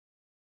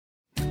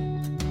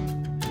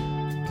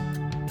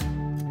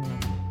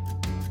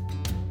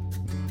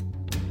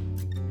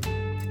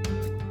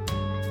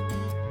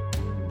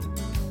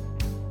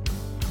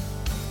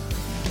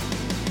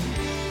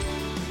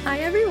Hi,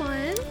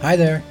 everyone. Hi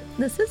there.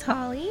 This is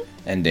Holly.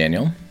 And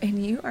Daniel.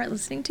 And you are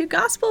listening to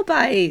Gospel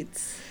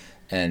Bites.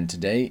 And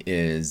today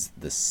is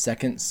the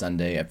second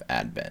Sunday of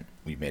Advent.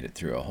 We've made it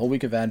through a whole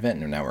week of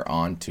Advent, and now we're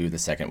on to the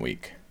second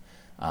week.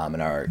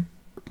 And our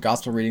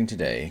Gospel reading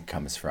today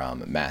comes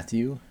from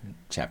Matthew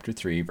chapter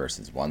 3,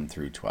 verses 1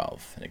 through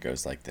 12. And it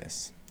goes like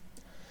this.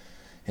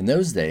 In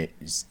those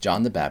days,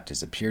 John the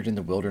Baptist appeared in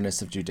the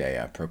wilderness of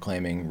Judea,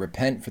 proclaiming,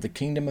 "Repent, for the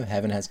kingdom of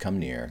heaven has come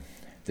near.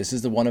 This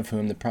is the one of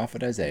whom the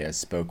prophet Isaiah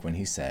spoke when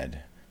he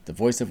said, the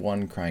voice of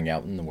one crying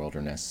out in the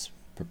wilderness,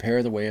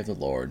 prepare the way of the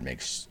Lord,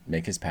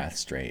 make his path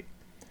straight.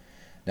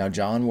 Now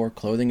John wore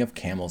clothing of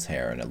camel's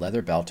hair and a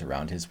leather belt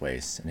around his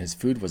waist, and his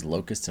food was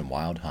locusts and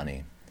wild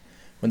honey.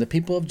 When the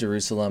people of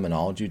Jerusalem and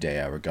all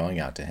Judea were going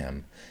out to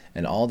him,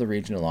 and all the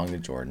region along the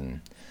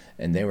Jordan,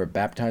 and they were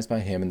baptized by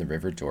him in the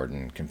river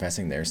Jordan,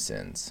 confessing their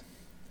sins.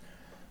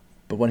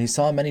 But when he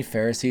saw many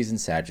Pharisees and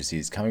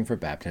Sadducees coming for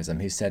baptism,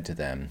 he said to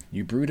them,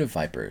 You brood of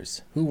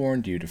vipers, who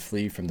warned you to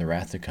flee from the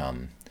wrath to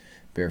come?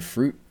 Bear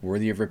fruit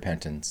worthy of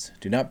repentance.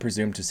 Do not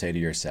presume to say to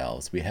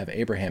yourselves, We have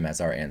Abraham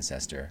as our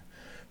ancestor.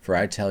 For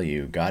I tell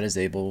you, God is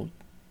able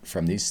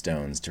from these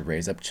stones to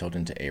raise up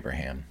children to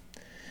Abraham.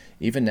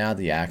 Even now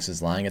the axe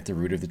is lying at the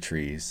root of the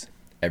trees.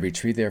 Every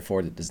tree,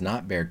 therefore, that does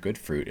not bear good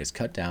fruit is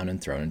cut down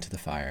and thrown into the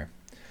fire.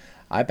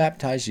 I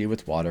baptize you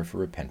with water for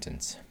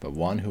repentance, but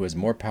one who is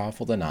more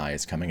powerful than I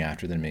is coming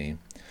after than me.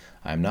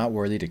 I am not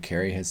worthy to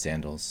carry his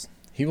sandals.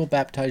 He will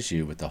baptize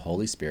you with the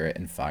Holy Spirit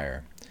and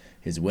fire.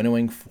 His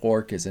winnowing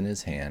fork is in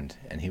his hand,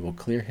 and he will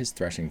clear his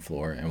threshing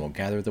floor and will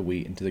gather the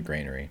wheat into the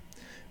granary,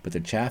 but the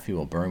chaff he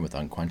will burn with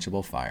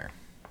unquenchable fire."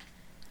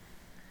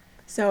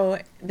 So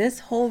this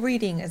whole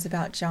reading is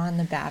about John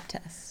the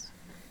Baptist.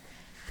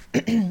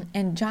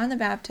 And John the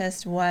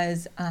Baptist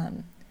was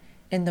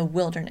in the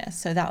wilderness.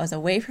 So that was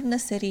away from the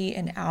city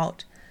and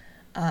out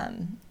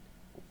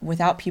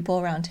without people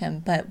around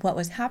him. But what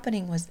was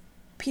happening was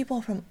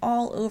people from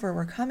all over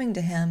were coming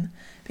to him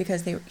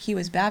because he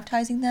was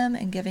baptizing them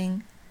and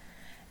giving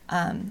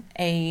them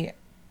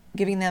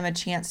a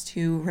chance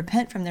to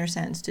repent from their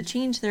sins, to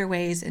change their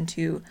ways, and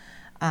to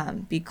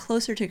be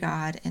closer to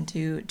God and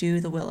to do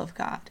the will of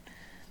God.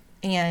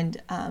 And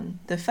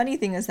the funny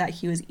thing is that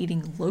he was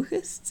eating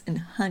locusts and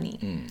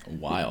honey.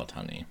 Wild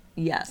honey.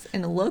 Yes,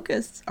 and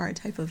locusts are a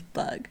type of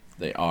bug.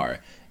 They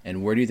are.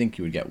 And where do you think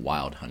you would get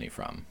wild honey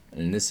from?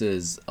 And this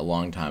is a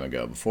long time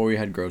ago, before we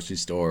had grocery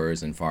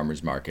stores and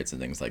farmers markets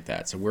and things like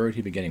that. So where would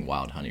he be getting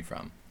wild honey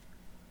from?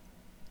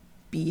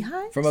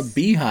 Beehives? From a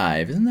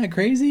beehive. Isn't that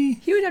crazy?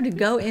 He would have to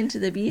go into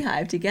the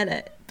beehive to get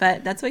it.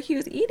 But that's what he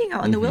was eating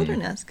out in the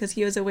wilderness because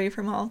he was away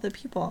from all the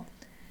people.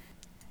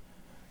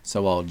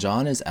 So while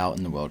John is out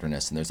in the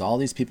wilderness and there's all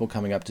these people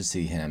coming up to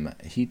see him,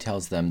 he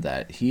tells them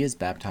that he is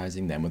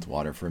baptizing them with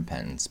water for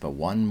repentance, but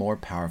one more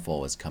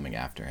powerful is coming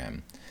after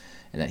him,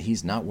 and that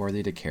he's not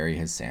worthy to carry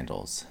his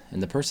sandals. And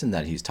the person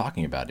that he's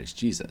talking about is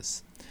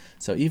Jesus.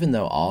 So even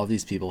though all of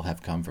these people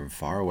have come from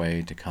far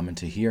away to come and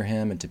to hear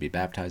him and to be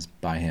baptized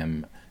by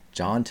him,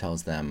 John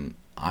tells them,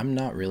 I'm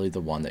not really the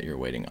one that you're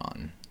waiting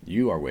on.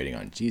 You are waiting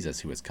on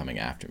Jesus, who is coming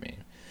after me.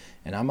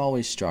 And I'm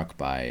always struck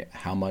by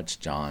how much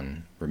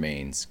John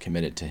remains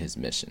committed to his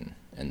mission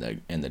and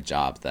the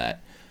job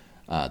that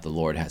the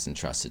Lord has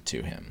entrusted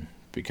to him.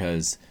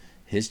 Because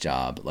his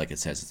job, like it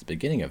says at the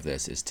beginning of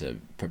this, is to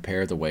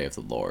prepare the way of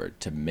the Lord,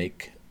 to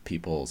make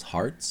people's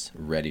hearts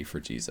ready for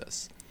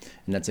Jesus.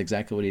 And that's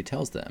exactly what he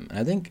tells them. And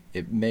I think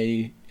it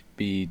may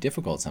be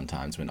difficult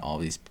sometimes when all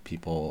these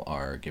people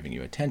are giving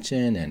you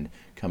attention and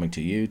coming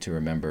to you to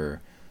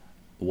remember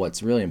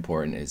what's really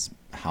important is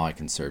how I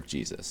can serve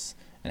Jesus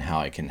and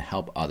how I can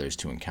help others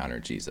to encounter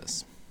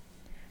Jesus.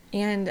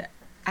 And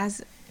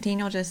as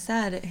Daniel just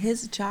said,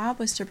 his job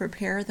was to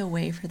prepare the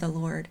way for the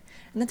Lord.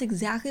 And that's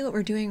exactly what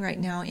we're doing right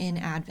now in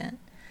Advent.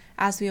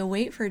 As we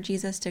await for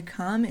Jesus to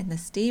come in the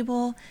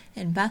stable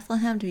in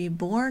Bethlehem to be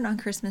born on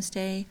Christmas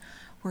Day,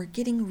 we're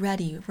getting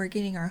ready. We're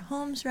getting our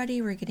homes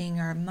ready. We're getting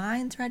our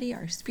minds ready,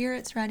 our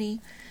spirits ready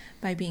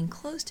by being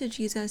close to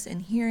Jesus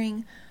and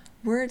hearing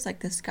words like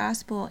this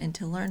gospel and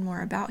to learn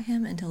more about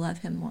him and to love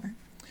him more.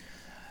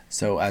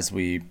 So as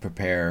we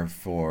prepare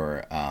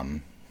for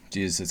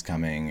Jesus'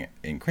 coming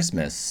in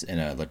Christmas in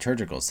a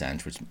liturgical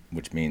sense,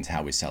 which means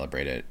how we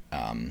celebrate it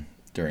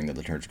during the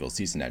liturgical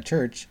season at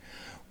church,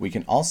 we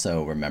can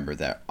also remember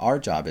that our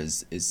job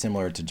is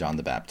similar to John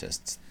the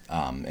Baptist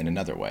in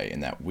another way, in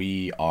that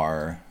we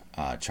are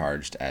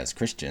charged as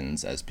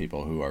Christians, as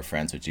people who are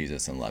friends with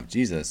Jesus and love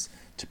Jesus,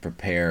 to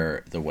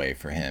prepare the way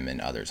for him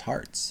in others'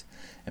 hearts.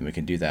 And we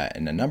can do that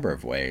in a number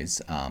of ways,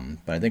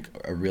 but I think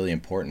a really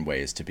important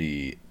way is to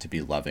be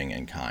loving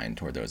and kind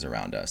toward those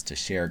around us, to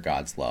share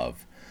God's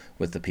love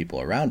with the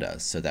people around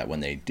us, so that when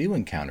they do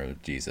encounter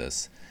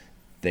Jesus,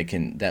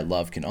 that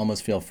love can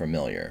almost feel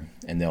familiar,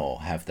 and they'll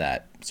have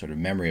that sort of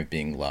memory of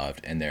being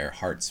loved, and their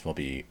hearts will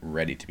be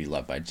ready to be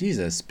loved by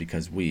Jesus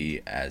because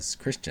we, as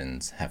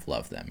Christians, have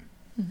loved them.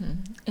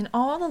 Mm-hmm. And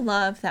all the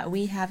love that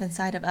we have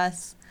inside of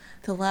us,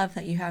 the love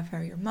that you have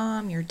for your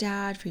mom, your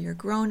dad, for your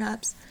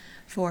grown-ups,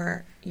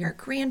 for your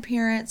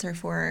grandparents or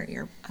for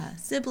your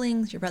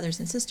siblings, your brothers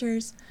and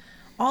sisters.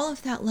 All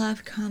of that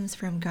love comes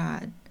from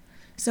God.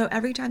 So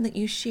every time that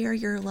you share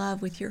your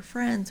love with your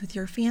friends, with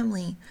your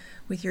family,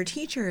 with your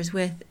teachers,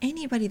 with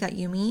anybody that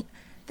you meet,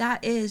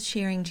 that is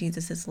sharing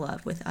Jesus's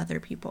love with other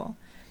people.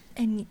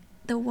 And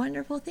the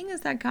wonderful thing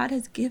is that God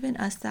has given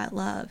us that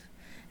love,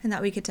 and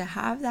that we get to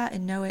have that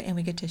and know it, and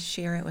we get to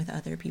share it with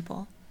other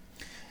people.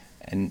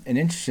 And an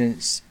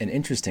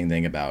interesting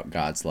thing about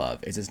God's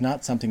love is it's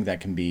not something that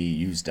can be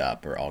used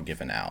up or all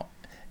given out.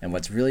 And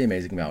what's really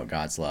amazing about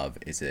God's love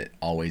is it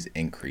always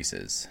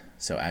increases.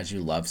 So as you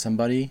love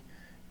somebody,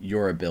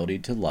 your ability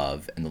to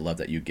love and the love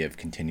that you give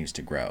continues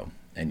to grow.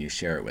 And you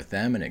share it with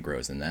them, and it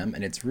grows in them.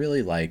 And it's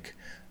really like,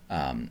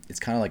 it's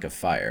kind of like a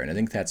fire. And I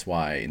think that's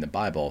why in the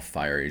Bible,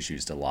 fire is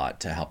used a lot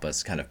to help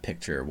us kind of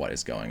picture what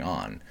is going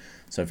on.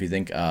 So if you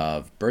think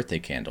of birthday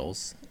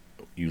candles,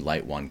 you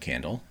light one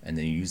candle, and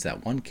then you use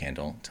that one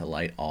candle to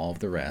light all of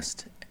the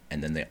rest,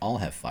 and then they all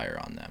have fire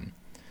on them.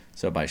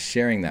 So by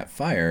sharing that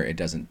fire, it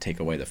doesn't take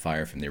away the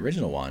fire from the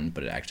original one,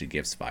 but it actually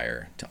gives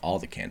fire to all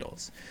the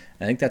candles.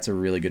 And I think that's a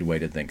really good way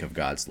to think of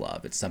God's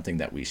love. It's something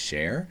that we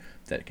share,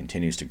 that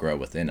continues to grow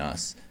within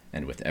us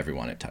and with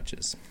everyone it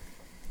touches.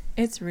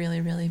 It's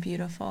really, really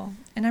beautiful.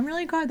 And I'm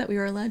really glad that we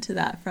were led to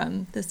that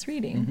from this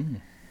reading. Mm-hmm.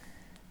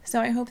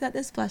 So I hope that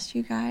this blessed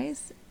you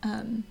guys.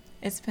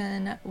 It's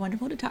been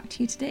wonderful to talk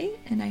to you today,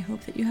 and I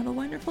hope that you have a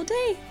wonderful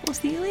day. We'll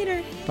see you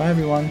later. Bye,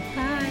 everyone.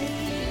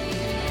 Bye.